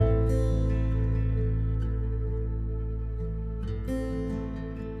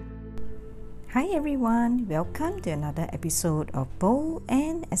Hi everyone, welcome to another episode of Bold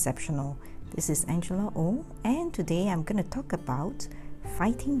and Exceptional. This is Angela O, and today I'm going to talk about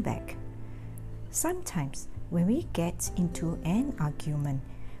fighting back. Sometimes when we get into an argument,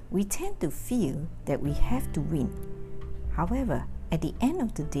 we tend to feel that we have to win. However, at the end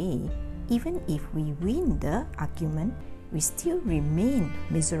of the day, even if we win the argument, we still remain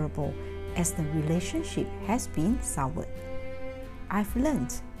miserable as the relationship has been soured. I've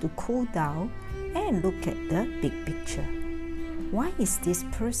learned to cool down and look at the big picture. Why is this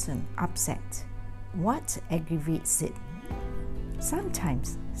person upset? What aggravates it?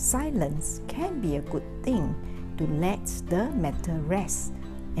 Sometimes silence can be a good thing to let the matter rest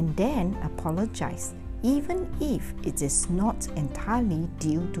and then apologize, even if it is not entirely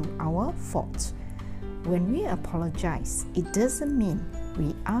due to our fault. When we apologize, it doesn't mean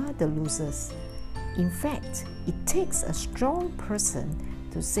we are the losers. In fact, it takes a strong person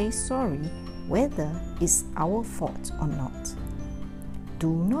to say sorry whether it's our fault or not. Do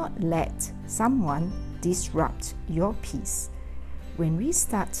not let someone disrupt your peace. When we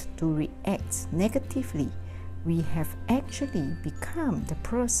start to react negatively, we have actually become the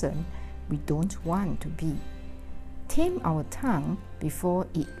person we don't want to be. Tame our tongue before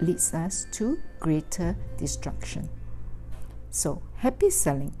it leads us to greater destruction. So, happy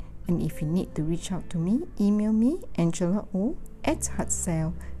selling! And if you need to reach out to me, email me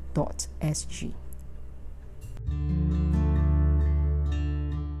angelao@heartsell.sg.